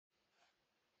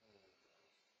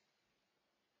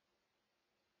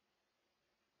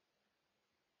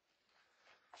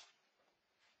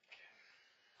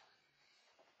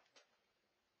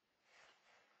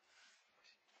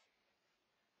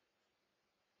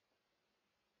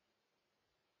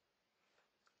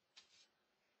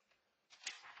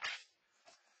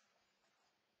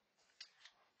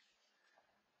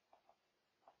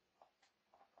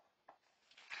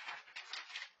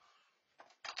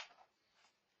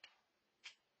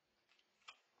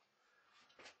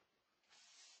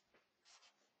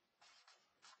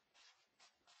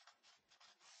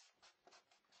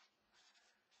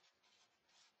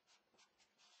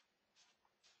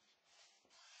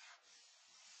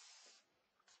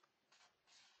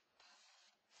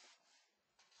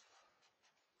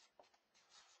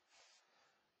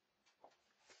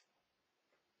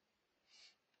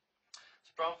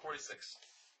Problem 46.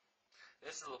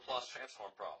 This is a Laplace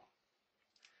transform problem.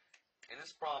 In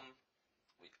this problem,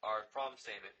 our problem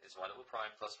statement is y double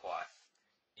prime plus y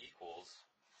equals,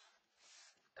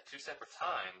 at two separate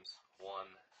times, 1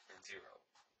 and 0.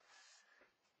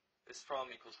 This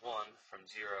problem equals 1 from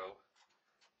 0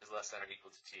 is less than or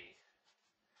equal to t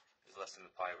is less than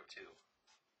pi over 2.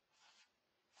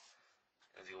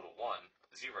 And is equal to 1,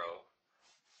 0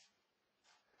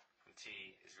 from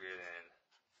t is greater than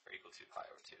or equal to pi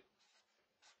over 2.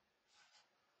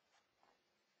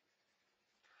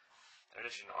 In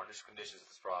addition, our initial conditions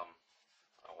of this problem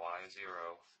are y is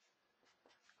 0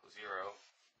 equals 0,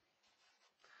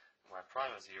 and y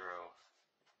prime is 0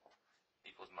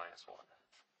 equals minus 1.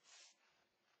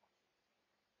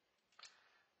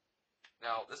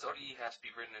 Now, this ODE has to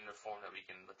be written in a form that we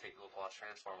can take the Laplace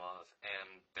transform of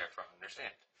and therefore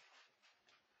understand.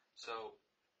 So,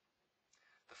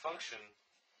 the function,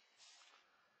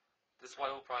 this y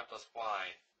double prime plus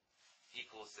y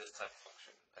equals this type of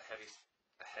function, a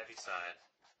heavy side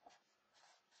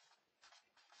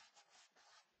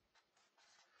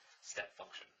step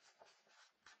function,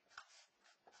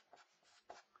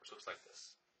 which looks like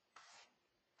this.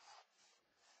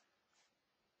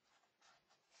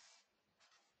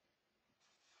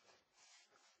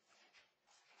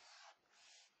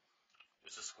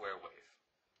 It's a square wave,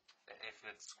 an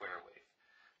infinite square wave.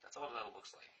 That's all that it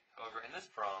looks like. However, in this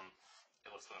problem,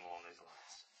 it looks something along these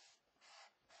lines.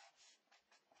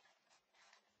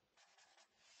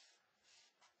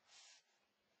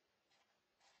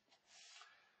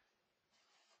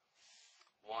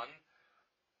 One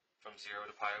from 0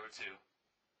 to pi over 2,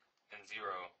 and 0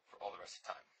 for all the rest of the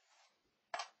time.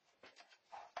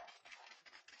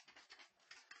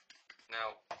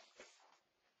 Now,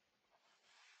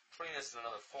 putting this in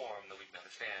another form that we can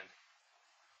understand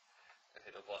and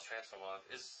take the Laplace transform of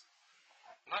is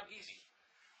not easy.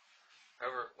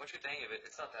 However, once you think of it,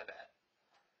 it's not that bad.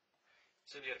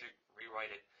 So you have to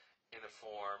rewrite it in the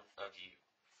form of u.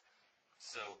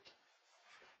 So,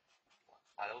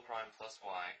 y double prime plus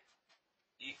y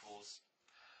equals,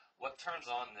 what turns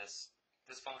on this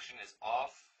function is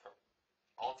off for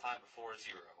all time before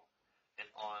 0 and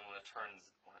on when it turns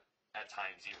at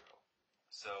time 0.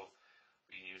 So,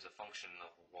 we can use a function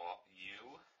of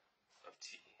u of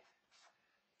t.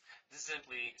 This is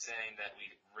simply saying that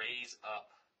we raise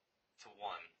up to 1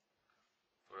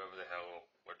 for whatever the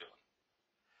hell we're doing.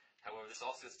 However, this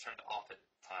also is turned off at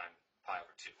time pi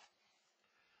over 2.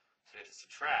 So we have to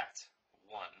subtract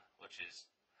 1, which is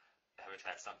the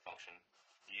habitat sum function,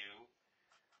 u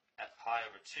at pi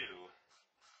over 2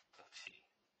 of t.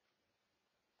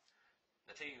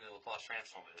 Now taking the Laplace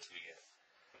transform of this, we get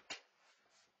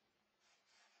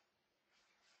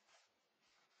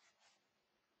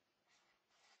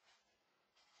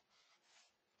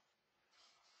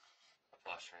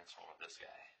Laplace transform of this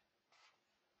guy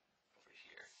over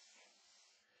here.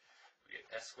 We get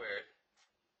s squared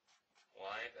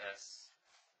y of s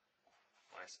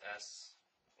minus s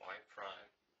y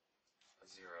prime of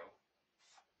 0,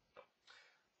 no,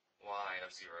 y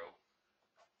of 0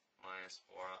 minus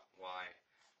y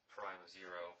prime of 0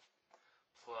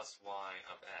 plus y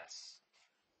of s,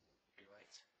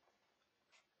 right,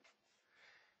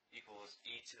 equals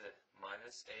e to the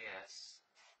minus as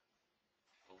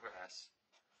over s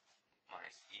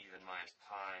minus e to the minus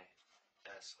pi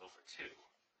s over 2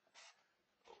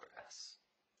 over s.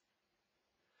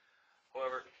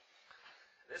 However,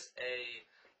 this a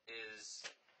is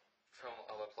from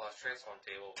a Laplace transform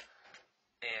table,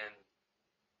 and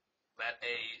that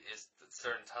a is the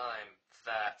certain time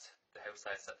that the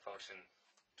Heaviside step function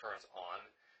turns on,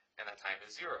 and that time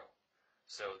is 0.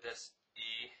 So this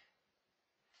e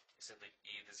is simply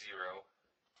e to 0,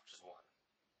 which is 1.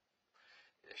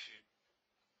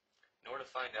 In order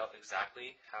to find out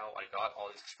exactly how I got all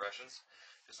these expressions,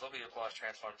 just look at the Laplace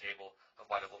transform table of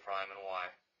y double prime and y,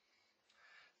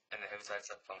 and the Heaviside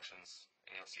step functions,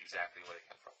 and you'll see exactly where they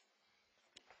come from.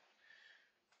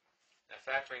 Now,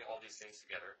 factoring all these things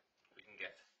together, we can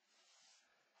get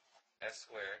s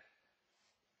squared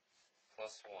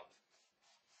plus 1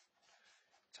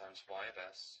 times y of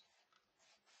s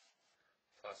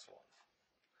plus 1.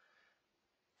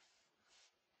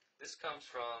 This comes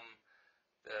from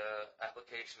the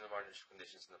application of our initial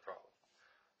conditions in the problem.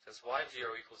 Since y of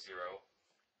 0 equals 0,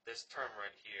 this term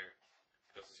right here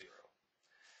goes to 0.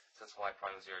 Since y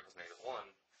prime of 0 equals negative 1,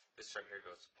 this term here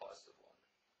goes to positive 1.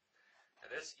 And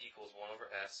this equals 1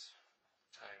 over s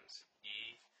times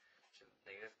e to the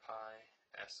negative pi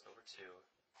s over 2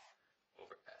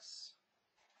 over s.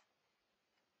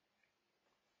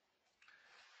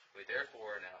 We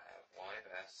therefore now have y of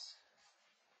s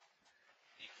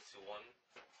equal to 1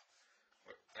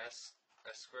 s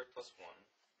squared plus 1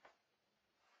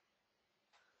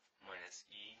 minus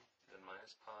e to the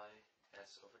minus pi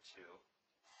s over 2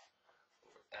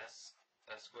 over s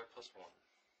squared plus 1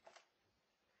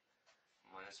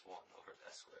 minus 1 over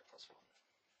s squared plus 1.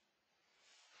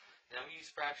 Now we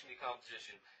use fraction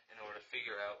decomposition in order to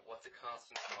figure out what the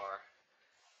constants are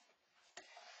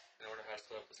in order to have to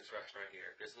split up this expression right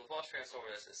here. Because the Laplace transform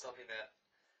of this is something that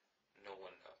no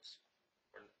one knows.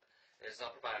 It is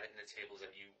not provided in the tables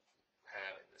that you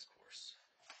have in this course.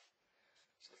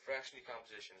 So the fraction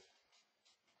decomposition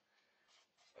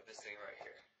of this thing right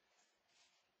here.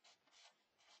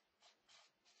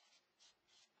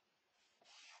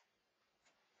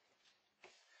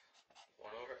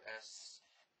 S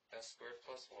squared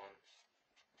plus 1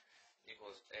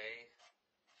 equals a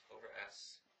over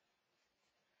s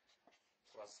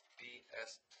plus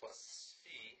bs plus c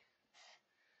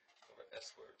over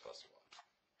s squared plus 1.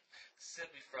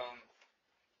 Simply from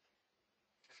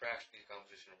the fraction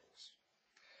decomposition rules.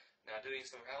 Now doing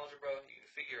some algebra, you can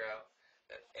figure out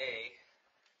that a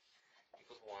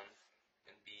equals 1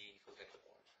 and b equals negative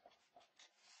 1.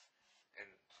 And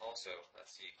also that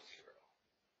c equals 0.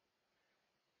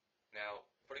 Now,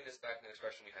 putting this back in the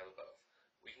expression we have above,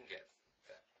 we can get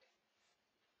that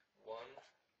 1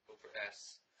 over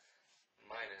s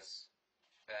minus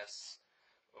s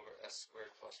over s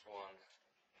squared plus 1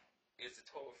 is the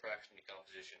total fraction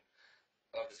decomposition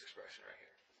of this expression right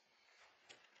here.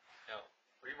 Now,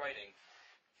 rewriting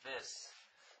this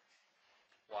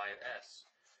y of s,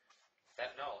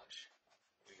 that knowledge,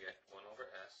 we get 1 over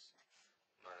s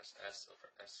minus s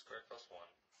over s squared plus 1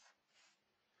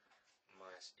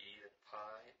 minus e to the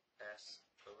pi s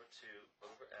over 2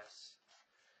 over s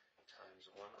times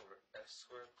 1 over s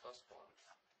squared plus 1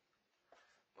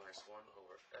 minus 1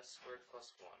 over s squared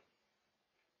plus 1.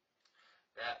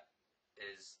 That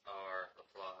is our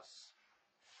Laplace.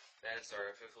 That is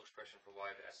our physical expression for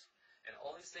y of s. And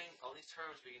all these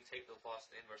terms we can take the Laplace,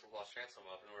 the inverse Laplace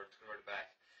transform of in order to convert it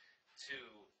back to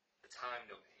the time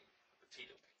domain, the t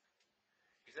domain.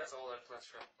 Because that's all that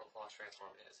Laplace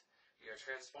transform is. We are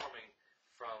transforming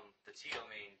from the t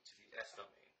domain to the s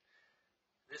domain.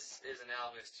 This is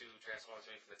analogous to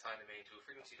transforming from the time domain to a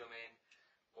frequency domain,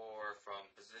 or from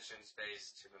position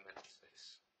space to momentum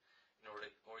space, in order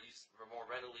to more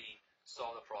readily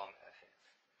solve the problem at hand.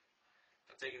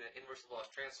 I'm taking the inverse Laplace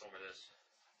transform of this.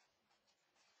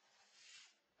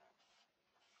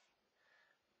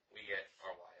 We get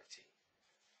our y of t.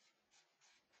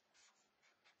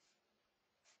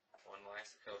 1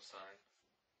 minus the cosine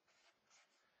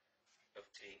of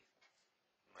t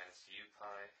minus u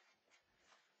pi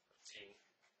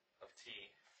of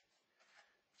t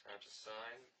times the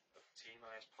sine of t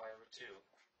minus pi over 2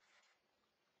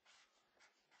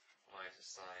 minus the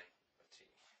sine of t.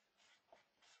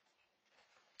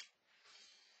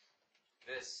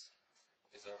 This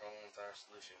is our whole entire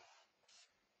solution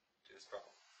to this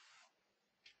problem.